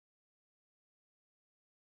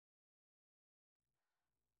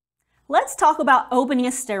Let's talk about opening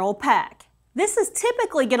a sterile pack. This is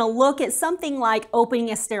typically going to look at something like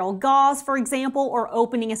opening a sterile gauze, for example, or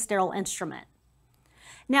opening a sterile instrument.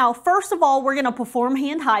 Now, first of all, we're going to perform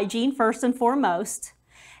hand hygiene first and foremost.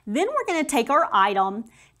 Then we're going to take our item.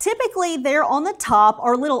 Typically, there on the top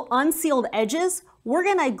are little unsealed edges. We're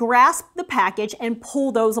going to grasp the package and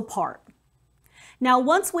pull those apart. Now,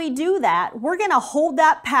 once we do that, we're going to hold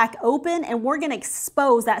that pack open and we're going to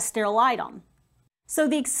expose that sterile item. So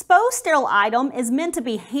the exposed sterile item is meant to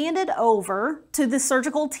be handed over to the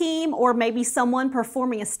surgical team or maybe someone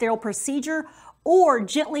performing a sterile procedure or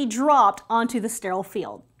gently dropped onto the sterile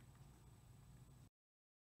field.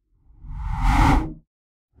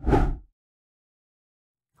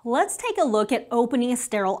 Let's take a look at opening a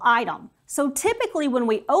sterile item. So typically when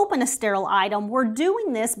we open a sterile item, we're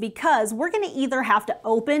doing this because we're going to either have to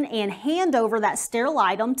open and hand over that sterile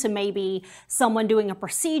item to maybe someone doing a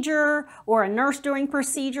procedure or a nurse doing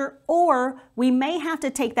procedure, or we may have to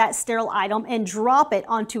take that sterile item and drop it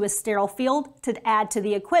onto a sterile field to add to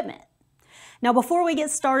the equipment. Now before we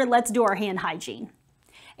get started, let's do our hand hygiene.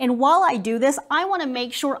 And while I do this, I want to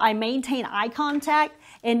make sure I maintain eye contact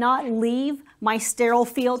and not leave my sterile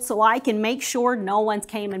field so I can make sure no one's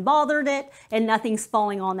came and bothered it and nothing's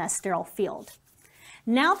falling on that sterile field.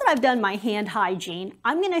 Now that I've done my hand hygiene,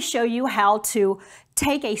 I'm going to show you how to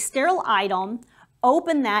take a sterile item,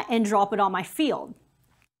 open that, and drop it on my field.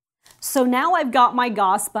 So now I've got my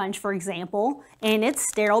gauze sponge, for example, and it's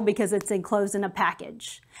sterile because it's enclosed in a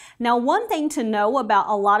package. Now, one thing to know about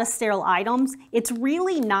a lot of sterile items, it's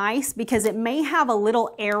really nice because it may have a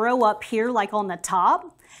little arrow up here, like on the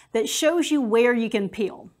top, that shows you where you can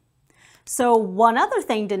peel. So one other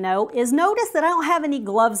thing to note is notice that I don't have any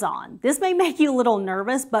gloves on. This may make you a little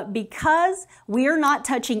nervous, but because we're not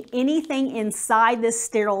touching anything inside this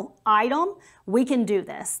sterile item, we can do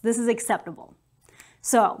this. This is acceptable.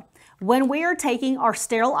 So when we are taking our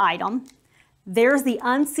sterile item, there's the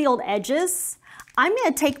unsealed edges. I'm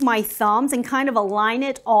going to take my thumbs and kind of align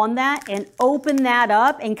it on that and open that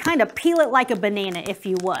up and kind of peel it like a banana, if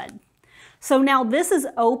you would. So now this is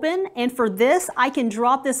open, and for this, I can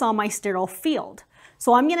drop this on my sterile field.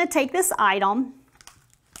 So I'm going to take this item,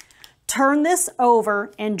 turn this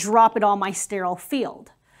over, and drop it on my sterile field.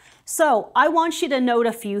 So I want you to note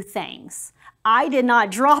a few things. I did not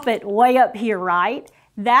drop it way up here, right?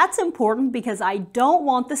 That's important because I don't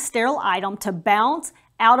want the sterile item to bounce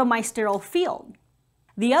out of my sterile field.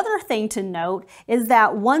 The other thing to note is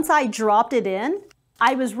that once I dropped it in,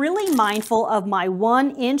 I was really mindful of my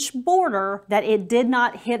 1-inch border that it did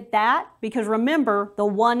not hit that, because remember, the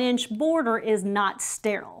 1-inch border is not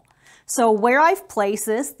sterile. So where I've placed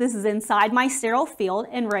this is inside my sterile field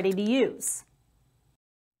and ready to use.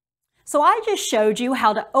 So I just showed you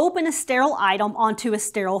how to open a sterile item onto a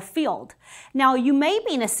sterile field. Now you may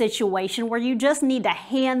be in a situation where you just need to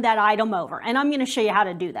hand that item over, and I'm going to show you how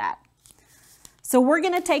to do that. So we're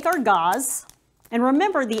going to take our gauze, and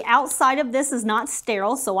remember the outside of this is not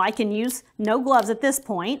sterile, so I can use no gloves at this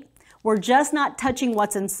point. We're just not touching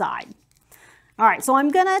what's inside. All right, so I'm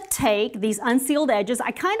going to take these unsealed edges.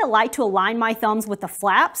 I kind of like to align my thumbs with the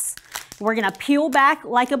flaps. We're going to peel back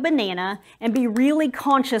like a banana and be really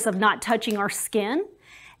conscious of not touching our skin.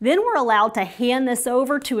 Then we're allowed to hand this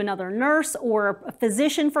over to another nurse or a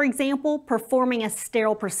physician, for example, performing a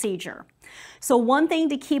sterile procedure. So one thing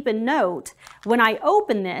to keep in note, when I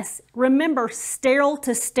open this, remember sterile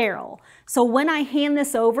to sterile. So when I hand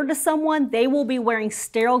this over to someone, they will be wearing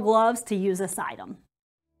sterile gloves to use this item.